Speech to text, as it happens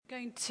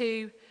going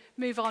to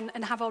move on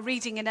and have our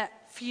reading in a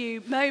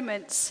few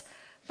moments.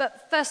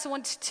 But first I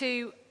wanted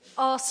to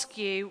ask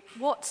you,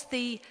 what's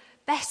the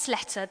best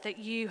letter that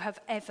you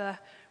have ever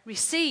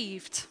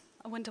received?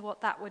 I wonder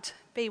what that would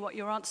be, what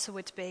your answer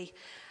would be.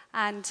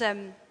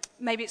 And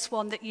maybe it's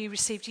one that you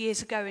received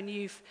years ago and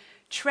you've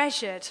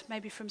treasured,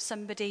 maybe from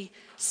somebody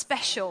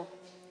special.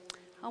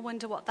 I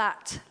wonder what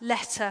that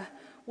letter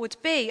would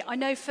be. I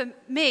know for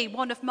me,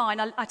 one of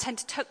mine, I tend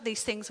to tuck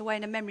these things away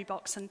in a memory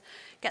box and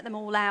get them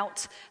all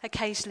out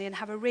occasionally and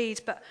have a read.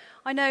 But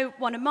I know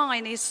one of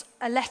mine is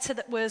a letter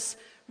that was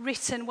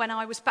written when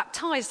I was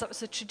baptised. That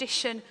was a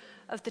tradition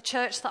of the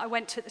church that I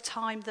went to at the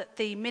time, that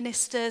the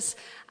ministers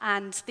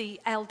and the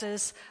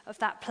elders of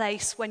that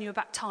place, when you were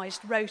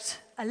baptised, wrote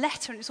a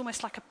letter. And it was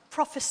almost like a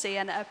prophecy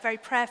and a very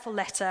prayerful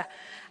letter.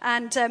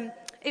 And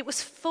it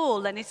was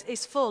full, and it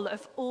is full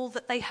of all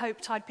that they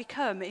hoped I'd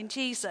become in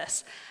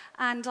Jesus.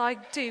 And I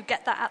do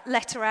get that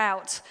letter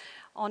out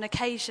on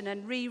occasion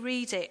and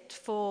reread it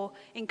for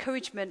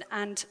encouragement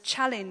and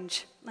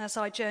challenge as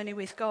I journey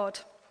with God.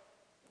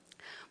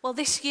 Well,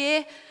 this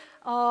year,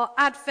 our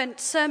Advent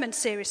sermon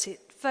series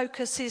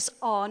focuses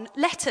on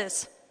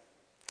letters.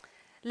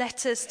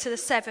 Letters to the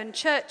 7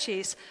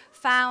 churches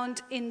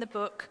found in the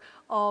book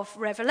of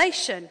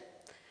Revelation.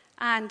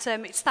 And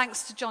it's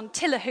thanks to John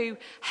Tiller, who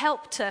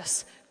helped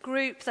us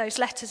group those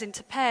letters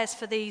into pairs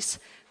for these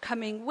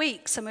coming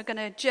weeks. And we're going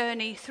to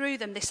journey through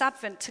them this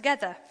Advent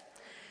together.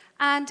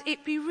 And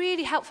it'd be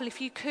really helpful if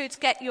you could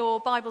get your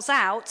Bibles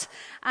out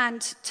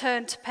and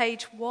turn to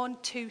page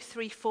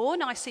 1234.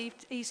 Nice,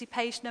 easy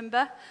page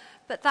number.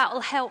 But that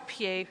will help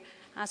you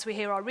as we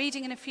hear our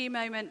reading in a few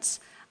moments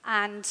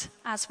and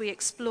as we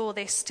explore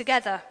this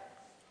together.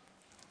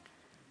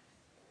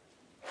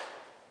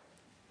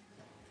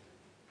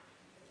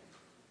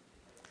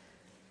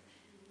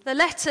 The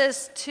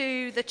letters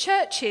to the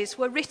churches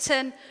were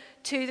written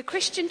to the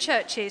Christian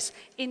churches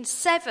in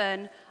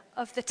 7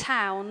 of the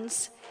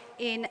towns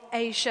in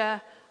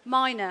Asia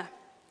Minor.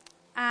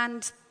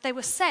 And they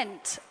were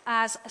sent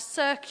as a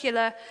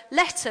circular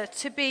letter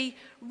to be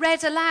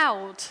read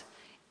aloud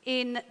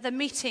in the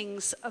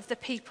meetings of the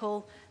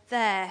people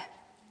there.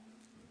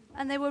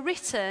 And they were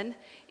written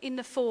in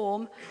the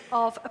form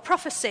of a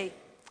prophecy,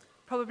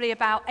 probably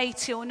about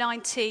 80 or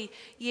 90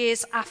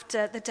 years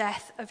after the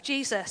death of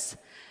Jesus.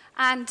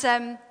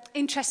 And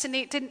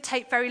interestingly, it didn't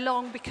take very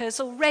long, because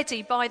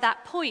already by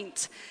that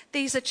point,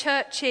 these are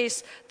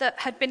churches that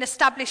had been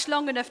established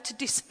long enough to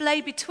display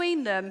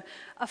between them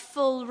a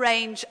full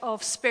range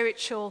of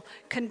spiritual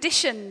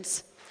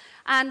conditions.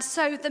 And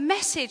so the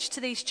message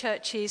to these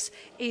churches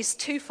is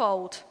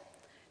twofold: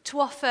 to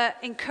offer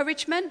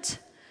encouragement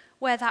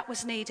where that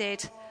was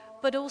needed,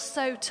 but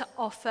also to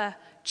offer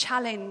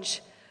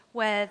challenge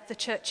where the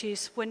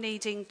churches were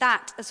needing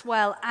that as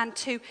well, and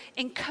to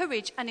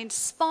encourage and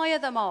inspire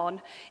them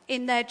on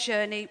in their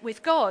journey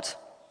with God.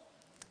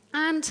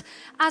 And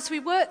as we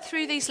work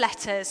through these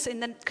letters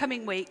in the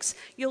coming weeks,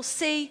 you'll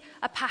see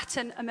a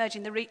pattern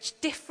emerging. They're each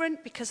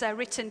different because they're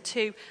written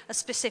to a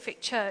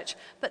specific church,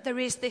 but there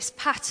is this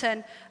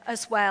pattern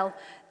as well.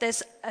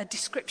 There's a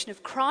description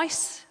of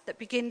Christ that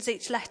begins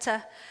each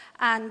letter,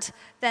 and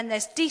then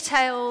there's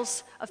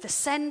details of the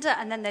sender,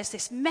 and then there's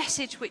this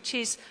message which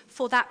is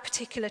for that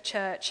particular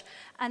church.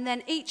 And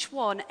then each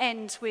one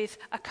ends with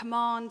a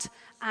command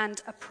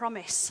and a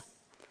promise.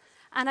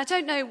 And I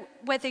don't know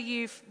whether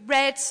you've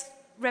read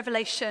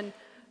Revelation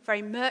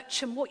very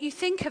much and what you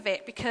think of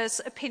it,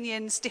 because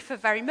opinions differ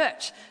very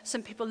much.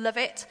 Some people love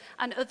it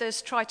and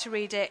others try to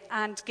read it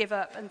and give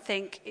up and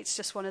think it's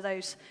just one of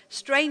those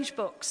strange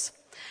books,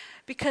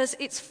 because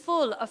it's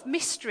full of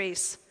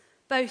mysteries,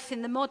 both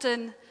in the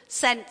modern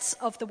sense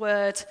of the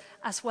word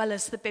as well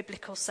as the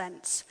biblical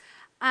sense.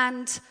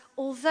 And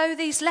although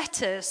these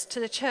letters to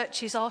the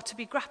churches are to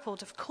be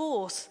grappled, of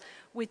course,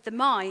 with the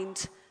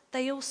mind,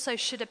 they also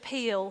should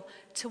appeal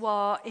to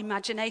our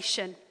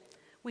imagination.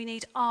 We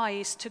need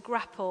eyes to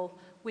grapple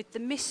with the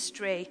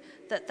mystery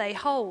that they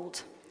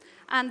hold.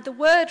 And the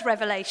word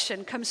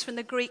revelation comes from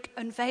the Greek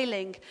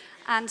unveiling.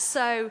 And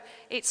so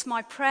it's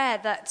my prayer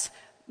that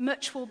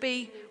much will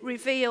be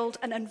revealed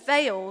and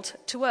unveiled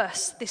to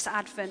us this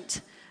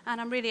Advent. And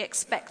I'm really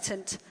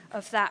expectant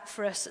of that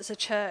for us as a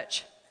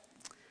church.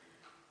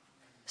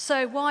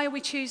 So why are we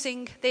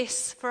choosing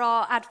this for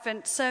our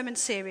Advent sermon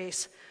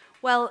series?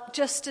 Well,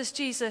 just as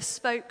Jesus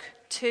spoke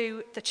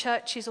to the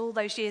churches all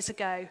those years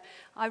ago,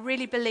 I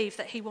really believe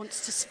that he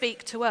wants to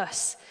speak to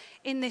us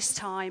in this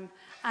time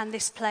and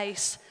this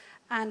place.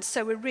 And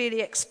so we're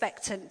really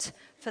expectant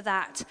for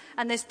that.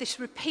 And there's this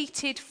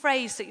repeated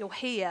phrase that you'll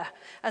hear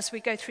as we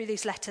go through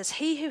these letters: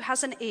 he who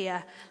has an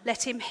ear,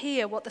 let him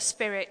hear what the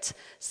Spirit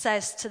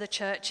says to the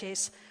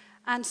churches.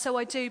 And so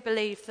I do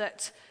believe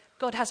that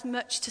God has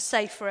much to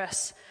say for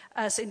us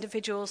as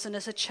individuals and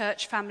as a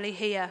church family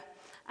here.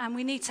 And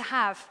we need to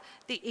have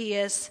the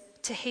ears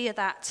to hear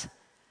that.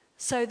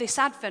 So this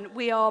Advent,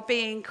 we are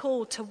being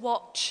called to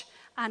watch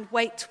and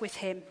wait with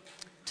him,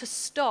 to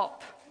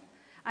stop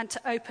and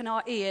to open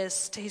our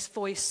ears to his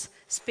voice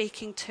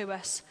speaking to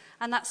us,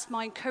 And that's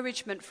my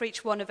encouragement for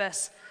each one of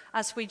us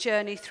as we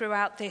journey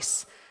throughout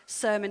this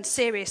sermon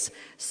series.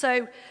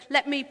 So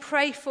let me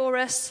pray for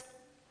us.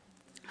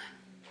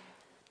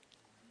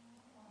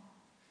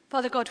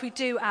 Father God, we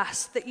do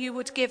ask that you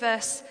would give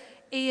us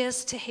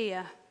ears to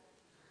hear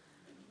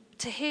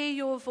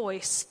your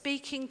voice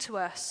speaking to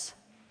us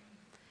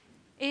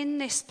in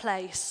this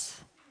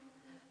place,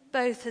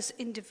 both as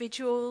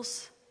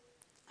individuals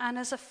and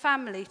as a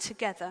family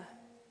together.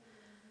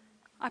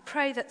 I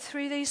pray that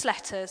through these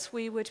letters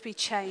we would be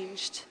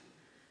changed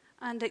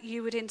and that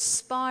you would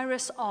inspire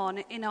us on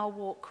in our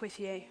walk with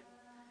you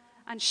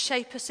and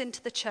shape us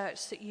into the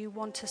church that you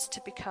want us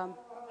to become.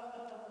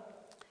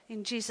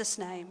 In Jesus'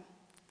 name,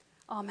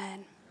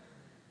 amen.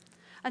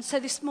 And so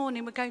this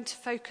morning we're going to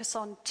focus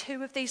on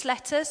two of these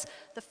letters,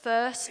 the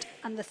first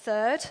and the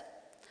third.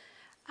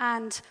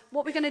 And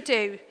what we're going to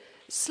do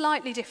is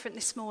slightly different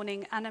this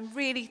morning, and I'm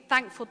really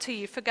thankful to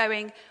you for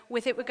going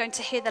with it. We're going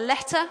to hear the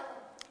letter,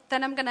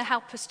 then I'm going to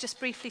help us just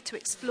briefly to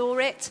explore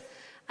it,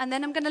 and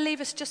then I'm going to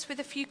leave us just with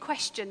a few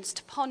questions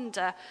to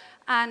ponder.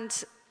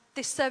 And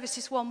this service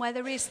is one where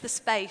there is the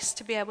space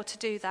to be able to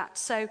do that.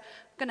 So I'm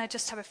going to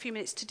just have a few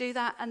minutes to do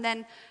that, and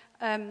then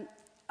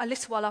a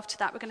little while after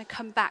that we're going to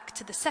come back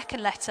to the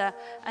second letter,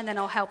 and then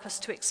I'll help us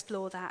to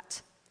explore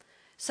that.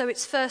 So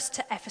it's first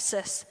to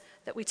Ephesus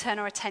that we turn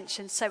our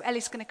attention. So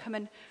Ellie's going to come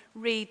and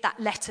read that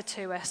letter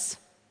to us.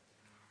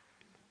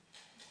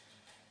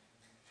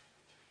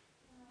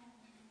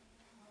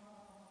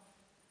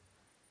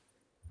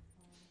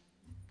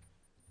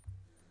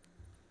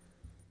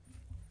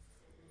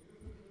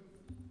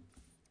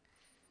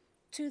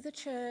 To the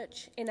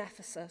church in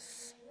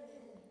Ephesus.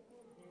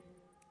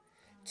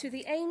 To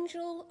the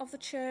angel of the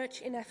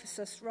church in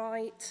Ephesus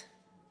write,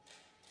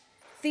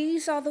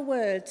 "These are the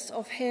words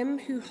of him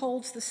who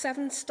holds the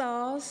 7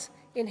 stars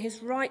in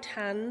his right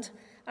hand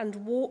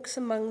and walks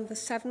among the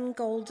 7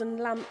 golden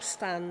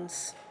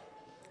lampstands.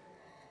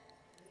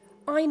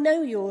 I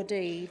know your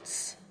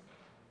deeds,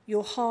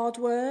 your hard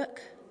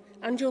work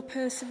and your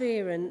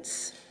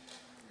perseverance.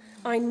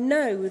 I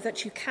know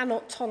that you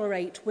cannot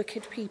tolerate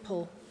wicked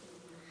people,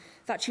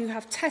 that you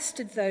have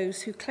tested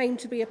those who claim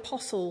to be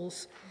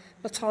apostles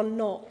but are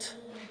not,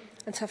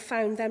 and have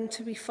found them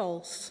to be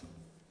false.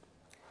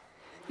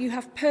 You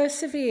have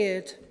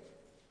persevered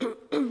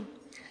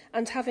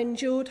and have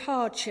endured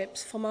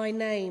hardships for my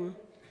name,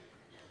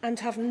 and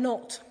have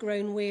not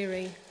grown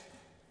weary.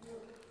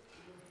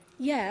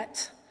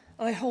 Yet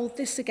I hold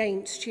this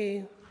against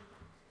you.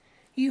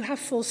 You have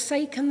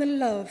forsaken the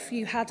love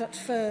you had at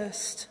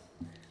first."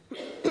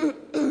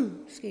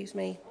 Excuse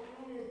me.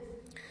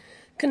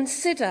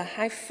 "Consider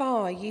how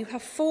far you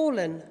have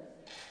fallen.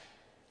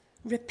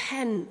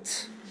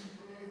 Repent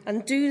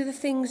and do the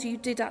things you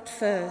did at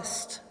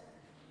first.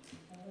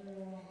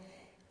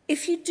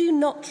 If you do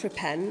not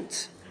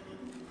repent,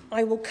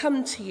 I will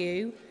come to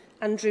you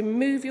and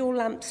remove your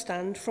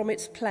lampstand from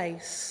its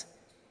place.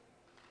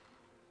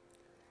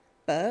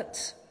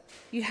 But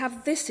you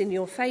have this in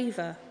your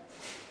favour.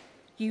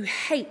 You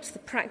hate the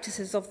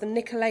practices of the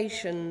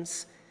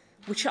Nicolaitans,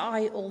 which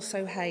I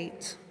also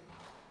hate.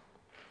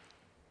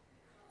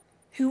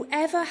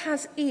 Whoever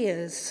has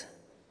ears,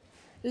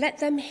 let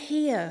them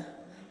hear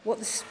what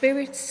the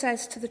Spirit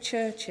says to the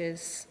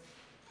churches.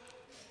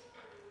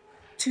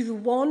 To the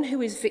one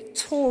who is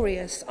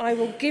victorious, I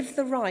will give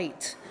the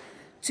right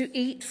to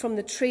eat from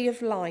the tree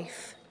of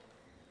life,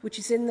 which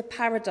is in the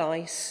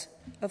paradise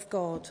of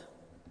God."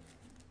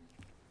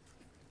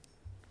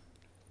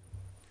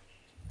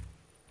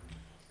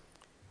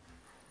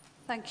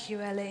 Thank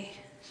you, Ellie.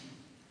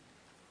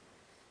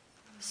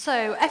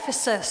 So,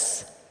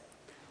 Ephesus,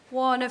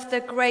 one of the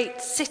great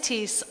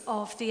cities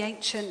of the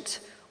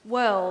ancient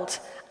world,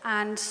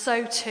 and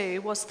so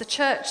too was the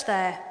church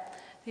there.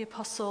 The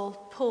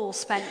Apostle Paul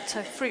spent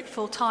a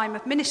fruitful time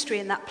of ministry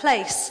in that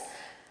place.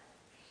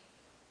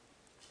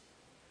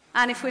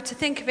 And if we're to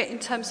think of it in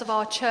terms of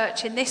our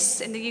church in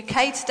the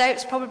UK today,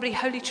 it's probably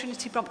Holy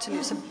Trinity Brompton.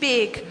 It's a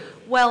big,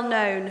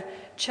 well-known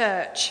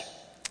church.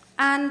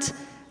 And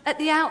at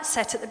the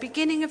outset, at the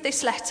beginning of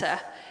this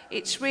letter,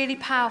 it's really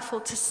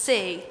powerful to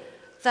see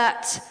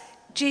that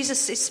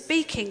Jesus is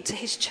speaking to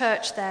his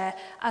church there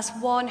as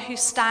one who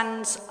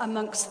stands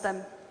amongst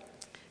them,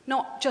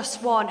 not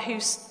just one who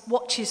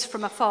watches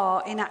from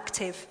afar,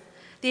 inactive.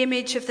 The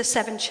image of the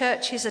 7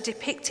 churches are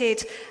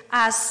depicted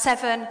as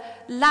 7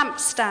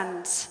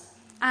 lampstands,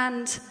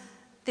 and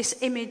this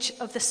image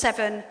of the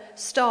 7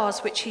 stars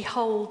which he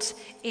holds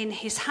in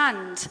his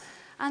hand.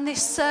 And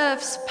this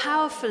serves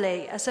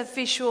powerfully as a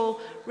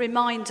visual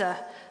reminder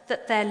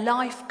that their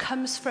life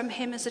comes from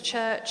him as a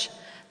church,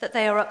 that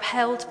they are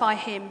upheld by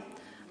him,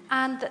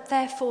 and that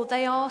therefore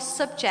they are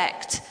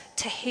subject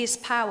to his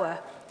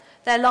power.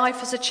 Their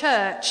life as a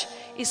church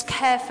is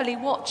carefully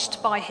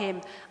watched by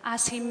him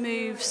as he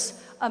moves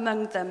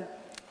among them.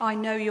 I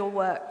know your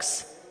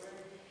works.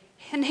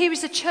 And here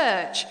is a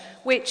church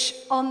which,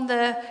 on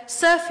the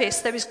surface,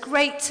 there is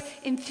great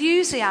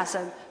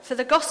enthusiasm for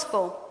the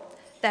gospel.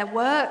 Their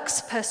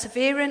works,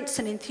 perseverance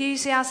and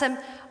enthusiasm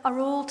are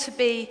all to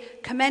be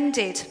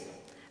commended.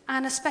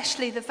 and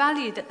especially the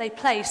value that they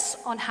place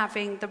on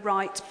having the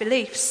right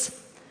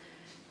beliefs.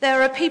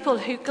 There are people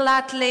who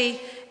gladly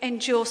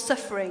endure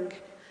suffering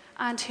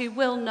and who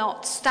will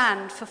not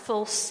stand for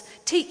false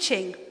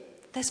teaching.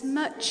 There's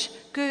much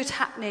good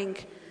happening.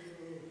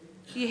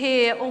 You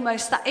hear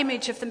almost that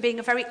image of them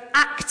being very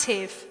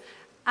active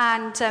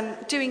and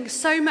doing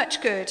so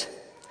much good.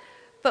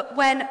 But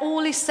when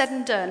all is said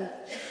and done,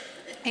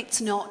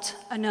 it's not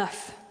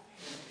enough.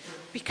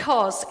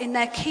 Because in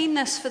their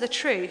keenness for the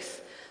truth,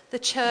 the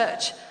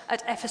church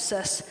at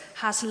Ephesus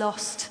has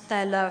lost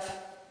their love,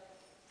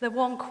 the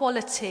one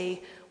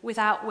quality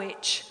without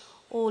which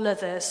all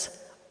others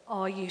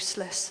are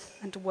useless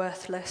and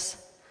worthless.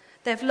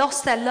 They've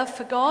lost their love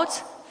for God,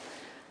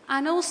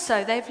 and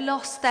also they've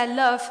lost their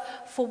love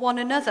for one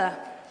another,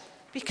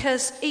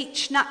 because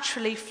each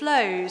naturally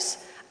flows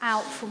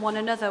out from one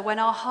another. When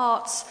our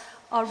hearts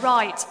are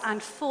right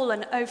and full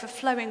and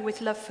overflowing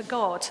with love for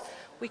God,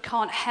 we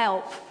can't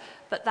help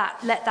but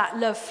let that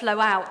love flow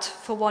out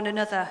for one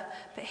another.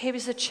 But here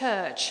is a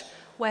church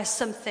where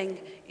something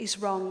is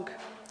wrong.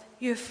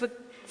 You've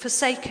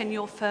forsaken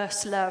your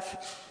first love.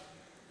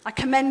 I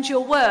commend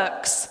your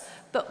works,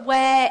 but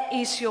where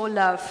is your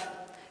love?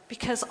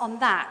 Because on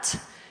that,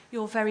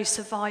 your very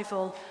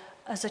survival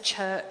as a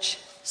church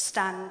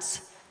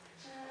stands.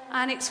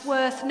 And it's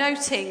worth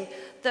noting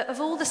that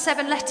of all the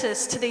 7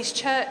 letters to these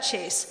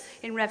churches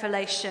in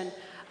Revelation,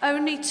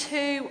 only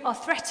 2 are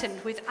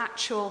threatened with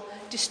actual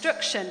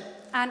destruction,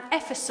 and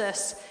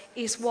Ephesus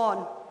is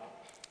one.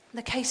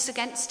 The case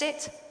against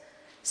it,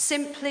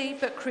 simply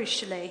but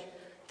crucially,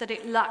 that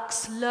it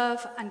lacks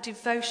love and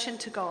devotion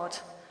to God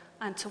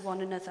and to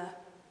one another.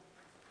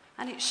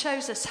 And it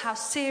shows us how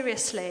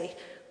seriously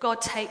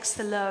God takes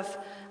the love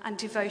and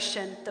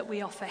devotion that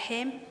we offer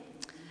him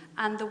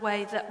and the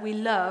way that we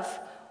love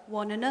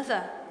one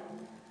another.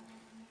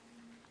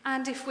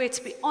 And if we're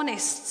to be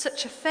honest,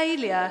 such a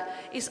failure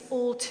is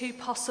all too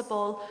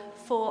possible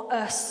for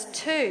us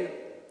too,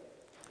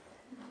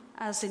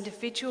 as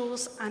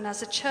individuals and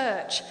as a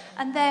church.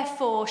 And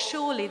therefore,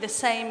 surely the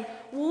same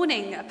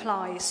warning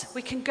applies.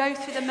 We can go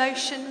through the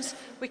motions,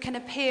 we can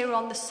appear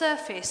on the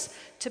surface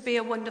to be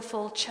a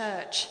wonderful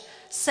church,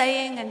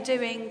 saying and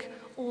doing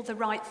all the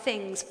right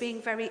things,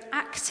 being very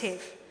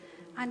active,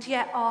 and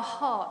yet our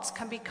hearts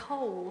can be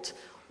cold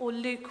or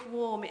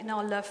lukewarm in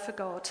our love for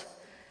God.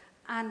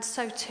 And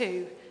so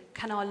too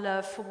can our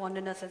love for one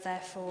another,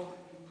 therefore.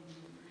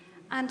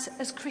 And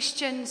as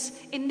Christians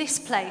in this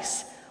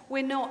place,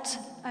 we're not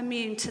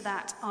immune to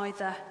that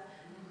either.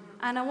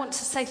 And I want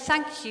to say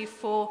thank you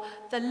for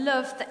the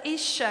love that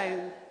is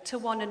shown to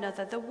one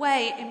another, the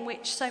way in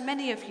which so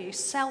many of you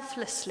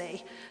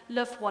selflessly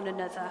love one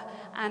another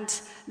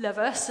and love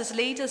us as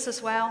leaders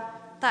as well.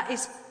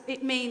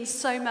 It means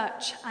so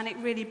much, and it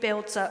really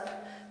builds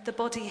up the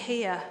body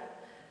here.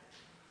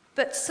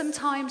 But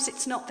sometimes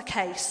it's not the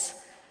case,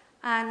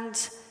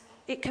 and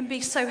it can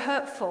be so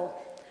hurtful.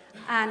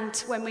 And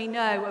when we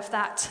know of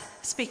that,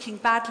 speaking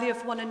badly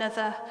of one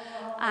another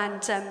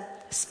and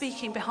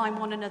speaking behind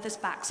one another's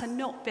backs and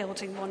not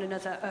building one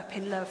another up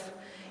in love,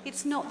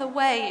 it's not the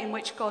way in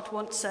which God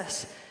wants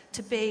us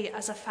to be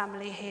as a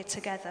family here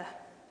together.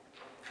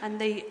 And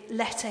the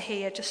letter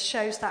here just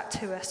shows that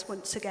to us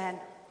once again.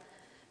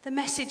 The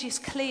message is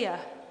clear.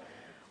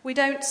 We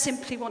don't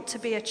simply want to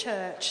be a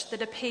church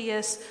that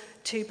appears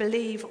to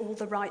believe all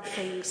the right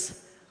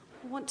things.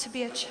 We want to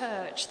be a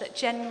church that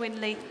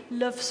genuinely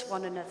loves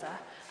one another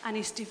and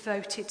is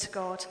devoted to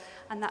God,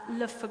 and that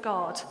love for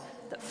God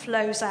that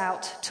flows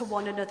out to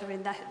one another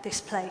in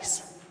this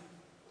place.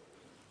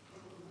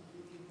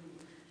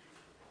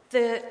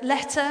 The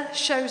letter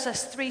shows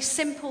us 3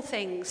 simple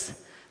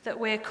things that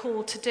we're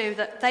called to do,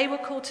 that they were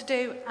called to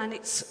do, and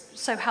it's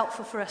so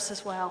helpful for us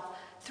as well.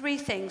 3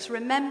 things: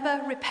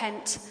 remember,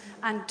 repent,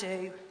 and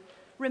do.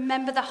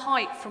 Remember the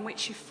height from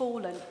which you've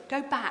fallen.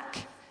 Go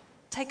back.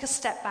 Take a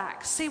step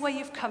back. See where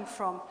you've come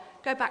from.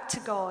 Go back to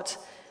God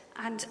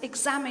and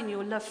examine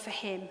your love for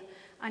him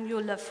and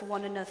your love for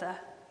one another.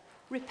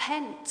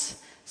 Repent.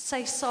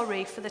 Say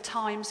sorry for the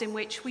times in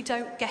which we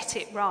don't get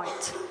it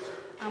right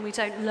and we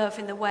don't love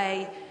in the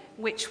way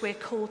which we're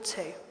called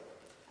to.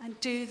 And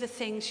do the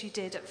things you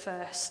did at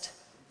first.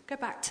 Go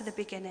back to the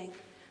beginning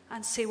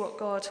and see what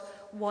God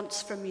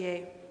wants from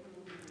you.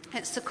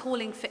 It's the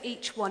calling for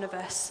each one of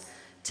us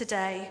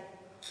today.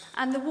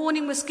 And the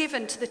warning was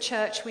given to the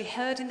church we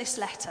heard in this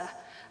letter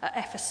at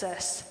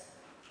Ephesus,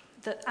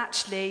 that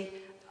actually,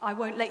 I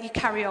won't let you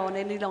carry on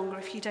any longer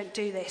if you don't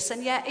do this.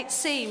 And yet it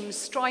seems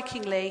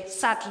strikingly,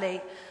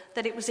 sadly,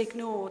 that it was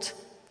ignored.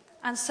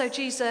 And so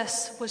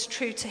Jesus was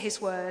true to his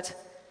word.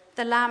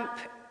 The lamp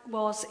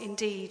was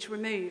indeed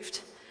removed,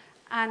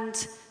 and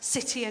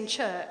city and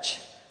church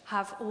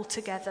have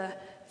altogether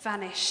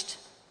vanished.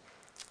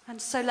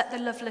 And so let the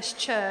loveless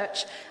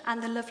church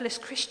and the loveless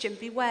Christian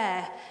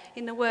beware.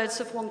 In the words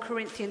of 1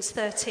 Corinthians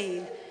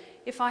 13,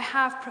 if I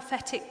have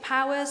prophetic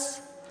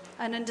powers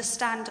and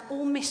understand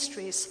all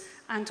mysteries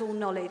and all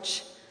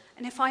knowledge,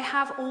 and if I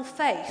have all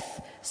faith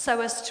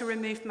so as to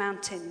remove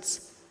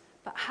mountains,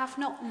 but have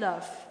not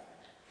love,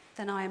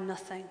 then I am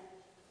nothing.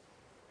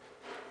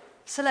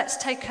 So let's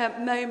take a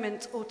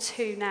moment or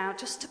two now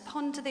just to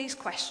ponder these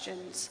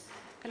questions.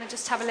 I'm going to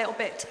just have a little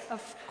bit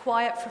of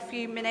quiet for a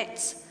few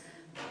minutes.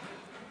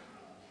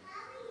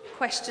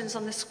 Questions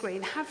on the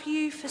screen. Have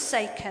we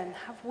forsaken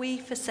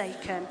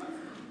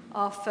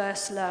our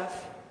first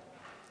love?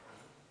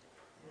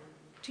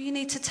 Do you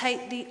need to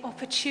take the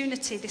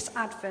opportunity this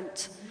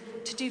Advent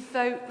to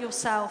devote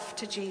yourself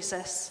to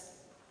Jesus?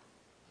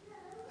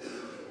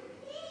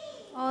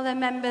 Are there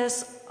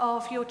members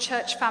of your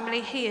church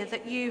family here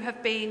that you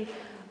have been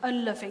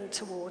unloving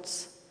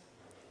towards?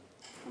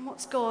 And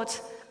what's God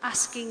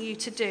asking you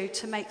to do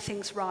to make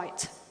things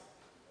right?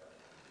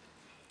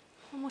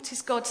 And what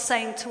is God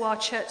saying to our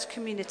church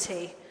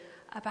community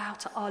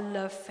about our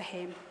love for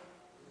him?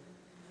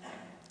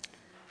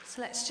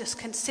 So let's just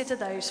consider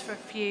those for a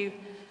few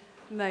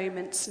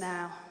moments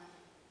now.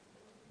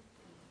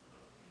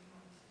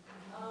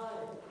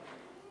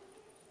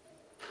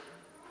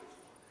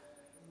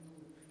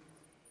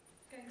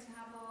 Going to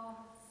have our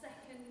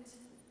second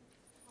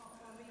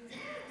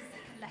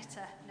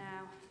letter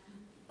now.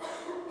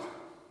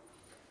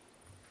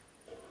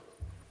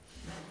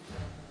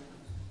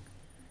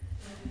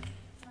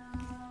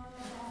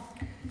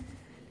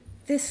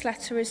 This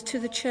letter is to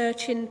the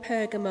church in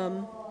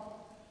Pergamum,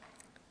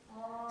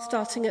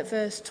 starting at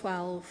verse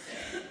 12.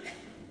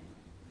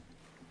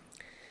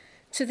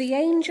 To the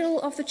angel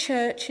of the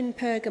church in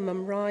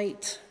Pergamum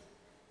write,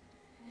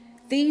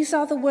 "These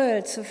are the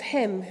words of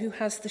him who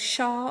has the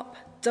sharp,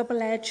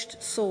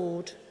 double-edged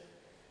sword.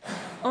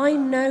 I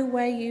know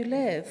where you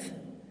live,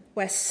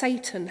 where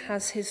Satan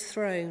has his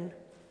throne.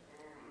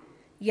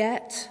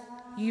 Yet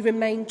you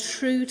remain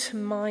true to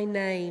my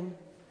name.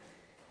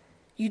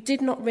 You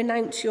did not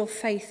renounce your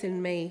faith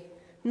in me,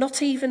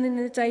 not even in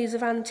the days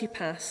of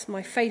Antipas,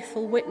 my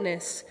faithful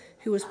witness,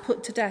 who was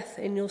put to death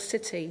in your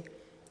city,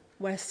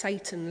 where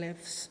Satan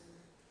lives.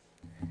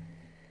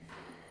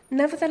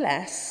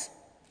 Nevertheless,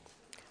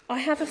 I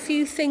have a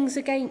few things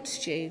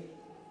against you.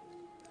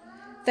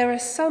 There are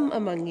some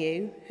among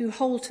you who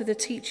hold to the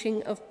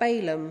teaching of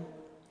Balaam,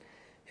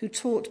 who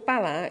taught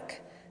Balak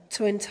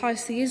to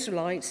entice the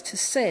Israelites to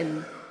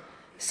sin,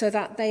 so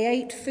that they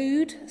ate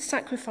food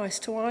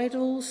sacrificed to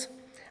idols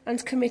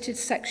and committed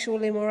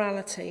sexual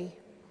immorality.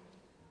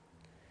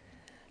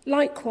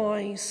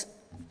 Likewise,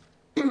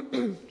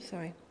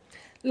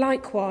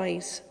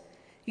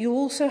 you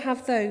also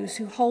have those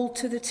who hold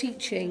to the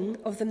teaching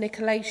of the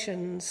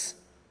Nicolaitans.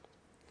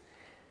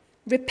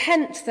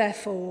 Repent,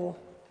 therefore,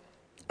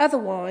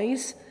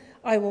 otherwise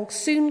I will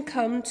soon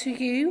come to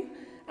you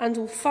and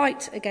will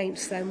fight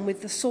against them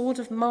with the sword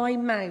of my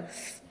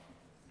mouth.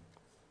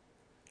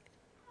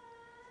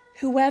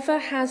 Whoever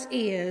has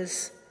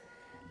ears,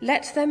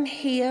 let them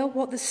hear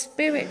what the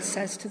Spirit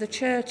says to the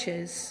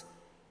churches.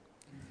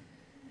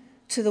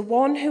 To the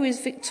one who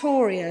is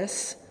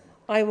victorious,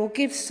 I will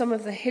give some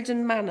of the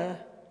hidden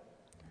manna.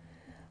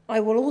 I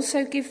will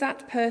also give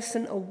that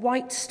person a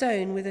white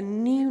stone with a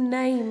new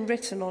name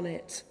written on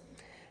it,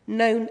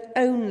 known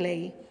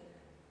only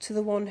to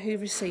the one who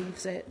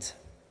receives it."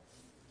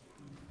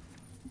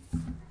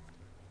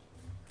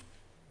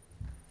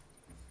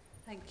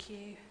 Thank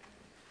you.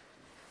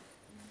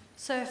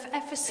 So if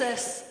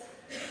Ephesus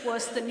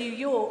was the New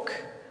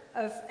York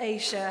of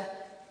Asia,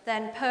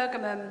 then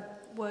Pergamum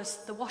was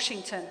the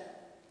Washington,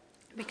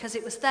 because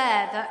it was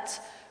there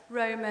that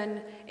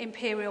Roman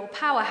imperial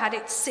power had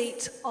its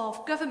seat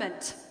of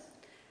government.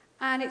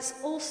 And it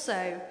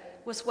also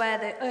was where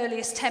the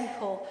earliest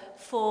temple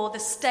for the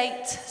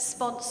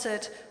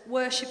state-sponsored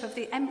worship of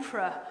the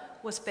emperor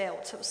was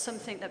built. It was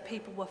something that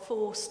people were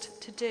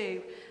forced to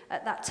do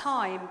at that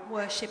time,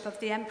 worship of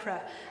the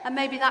emperor. And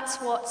maybe that's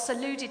what's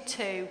alluded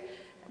to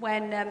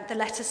when the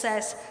letter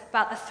says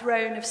about the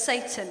throne of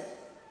Satan.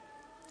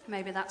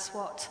 Maybe that's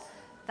what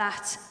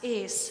that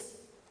is.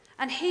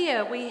 And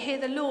here we hear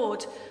the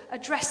Lord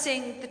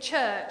addressing the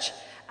church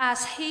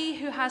as he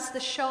who has the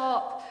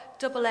sharp,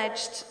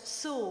 double-edged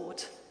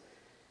sword.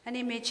 An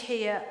image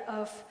here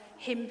of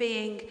him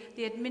being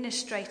the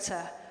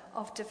administrator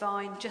of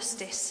divine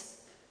justice.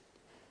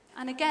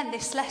 And again,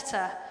 this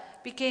letter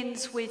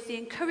begins with the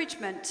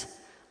encouragement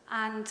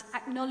and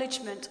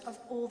acknowledgement of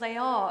all they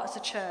are as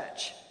a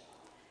church.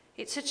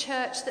 It's a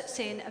church that's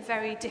in a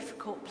very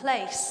difficult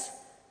place,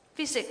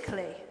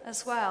 physically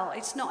as well.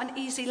 It's not an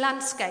easy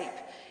landscape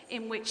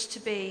in which to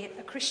be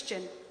a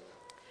Christian.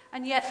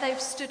 And yet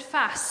they've stood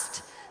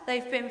fast.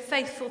 They've been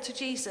faithful to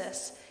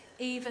Jesus,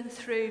 even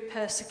through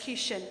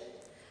persecution.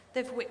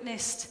 They've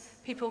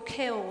witnessed people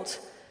killed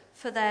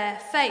for their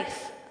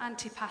faith.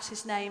 Antipas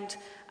is named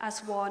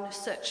as one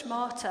such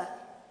martyr.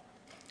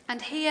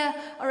 And here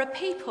are a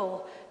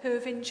people who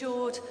have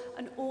endured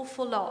an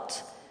awful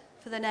lot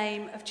for the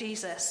name of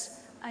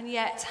Jesus, and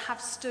yet have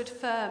stood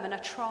firm and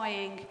are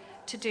trying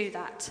to do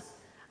that.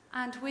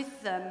 And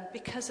with them,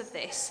 because of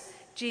this,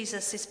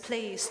 Jesus is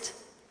pleased.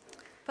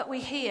 But we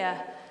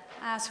hear,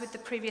 as with the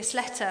previous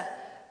letter,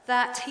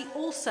 that he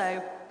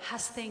also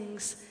has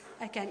things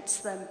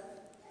against them.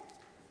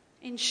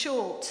 In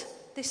short,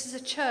 this is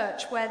a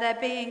church where they're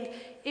being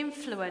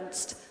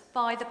influenced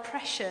by the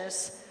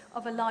pressures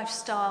of a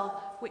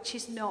lifestyle which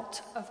is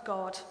not of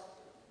God.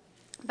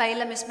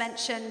 Balaam is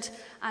mentioned,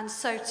 and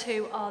so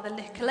too are the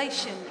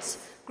Nicolaitans,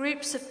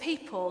 groups of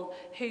people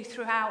who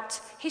throughout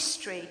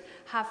history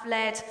have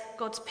led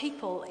God's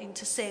people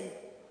into sin.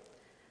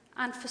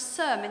 And for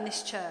some in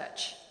this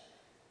church,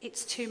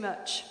 it's too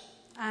much,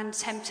 and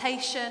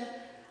temptation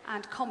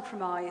and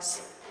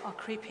compromise are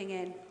creeping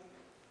in.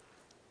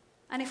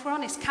 And if we're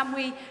honest, can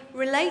we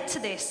relate to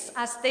this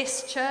as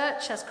this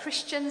church, as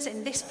Christians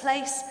in this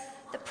place,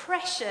 the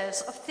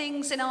pressures of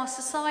things in our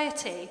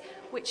society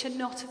which are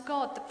not of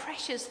God, the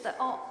pressures that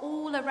are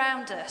all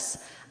around us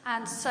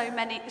and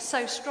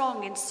so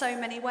strong in so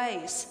many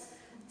ways,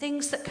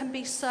 things that can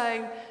be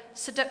so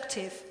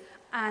seductive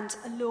and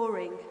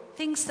alluring,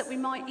 things that we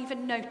might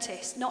even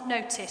not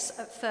notice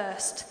at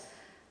first,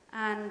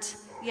 and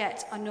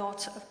yet are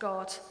not of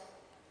God.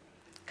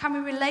 Can we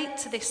relate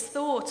to this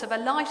thought of a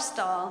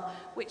lifestyle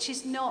which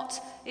is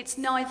it's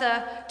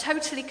neither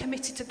totally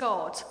committed to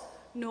God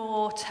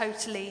nor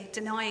totally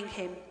denying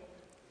him?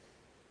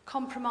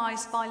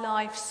 Compromised by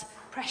life's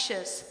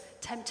pressures,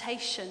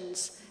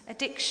 temptations,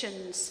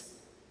 addictions,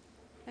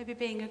 maybe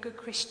being a good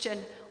Christian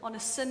on a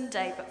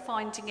Sunday but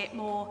finding it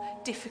more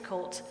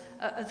difficult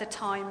at other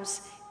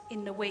times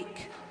in the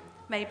week,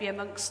 maybe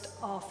amongst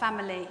our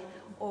family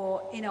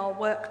or in our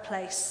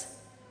workplace.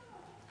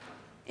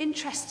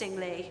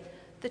 Interestingly,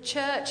 the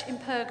church in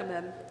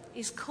Pergamum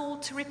is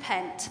called to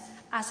repent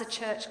as a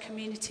church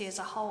community as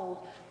a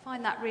whole. I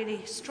find that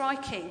really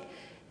striking.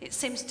 It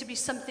seems to be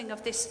something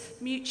of this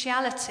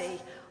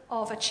mutuality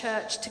of a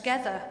church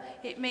together.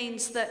 It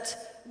means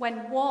that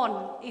when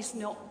one is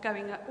not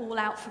going all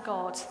out for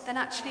God, then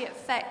actually it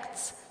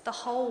affects the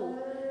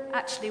whole.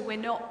 Actually,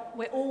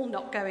 we're all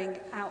not going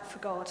out for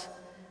God,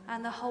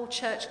 and the whole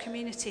church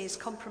community is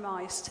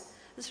compromised.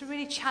 It's a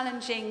really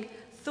challenging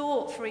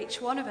thought for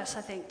each one of us,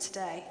 I think,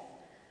 today.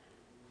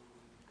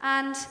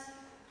 And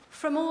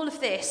from all of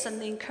this and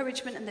the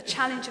encouragement and the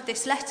challenge of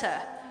this letter,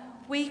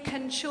 we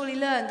can surely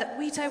learn that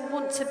we don't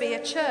want to be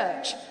a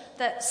church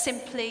that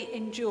simply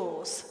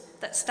endures,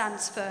 that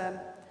stands firm.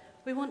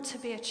 We want to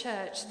be a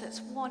church that's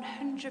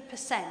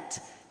 100%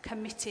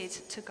 committed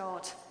to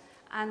God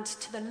and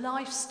to the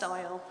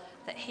lifestyle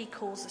that he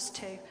calls us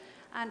to.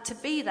 And to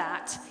be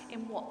that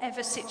in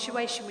whatever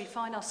situation we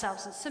find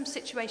ourselves in. Some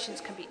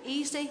situations can be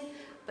easy,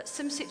 but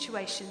some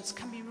situations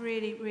can be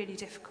really, really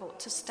difficult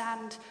to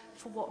stand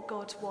for what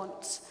God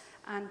wants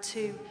and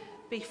to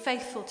be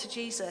faithful to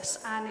Jesus.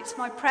 And it's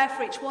my prayer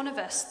for each one of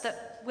us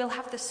that we'll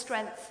have the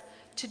strength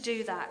to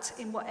do that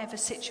in whatever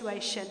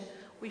situation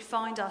we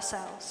find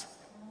ourselves.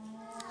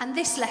 And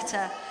this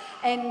letter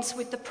ends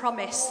with the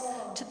promise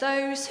to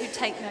those who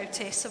take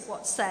notice of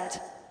what's said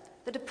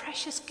that a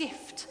precious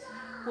gift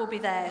will be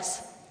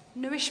theirs,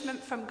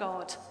 nourishment from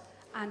God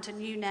and a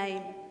new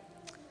name.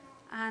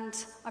 And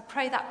I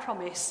pray that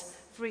promise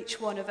for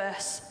each one of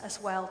us as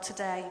well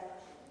today.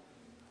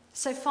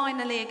 So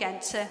finally,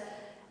 again, to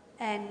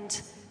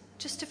end,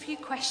 just a few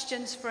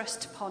questions for us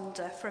to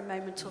ponder for a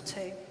moment or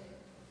two.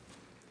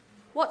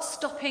 What's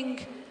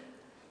stopping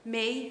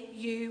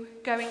you,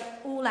 going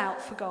all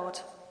out for God?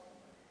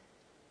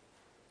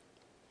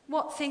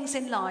 What things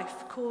in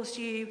life cause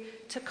you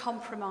to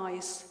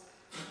compromise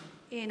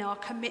in our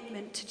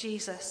commitment to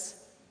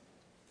Jesus?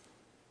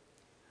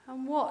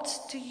 And what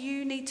do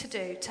you need to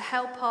do to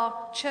help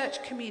our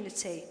church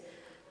community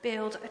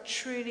build a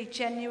truly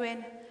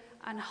genuine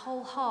and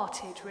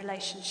wholehearted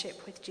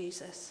relationship with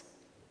Jesus?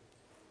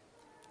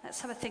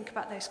 Let's have a think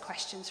about those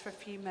questions for a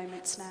few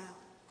moments now.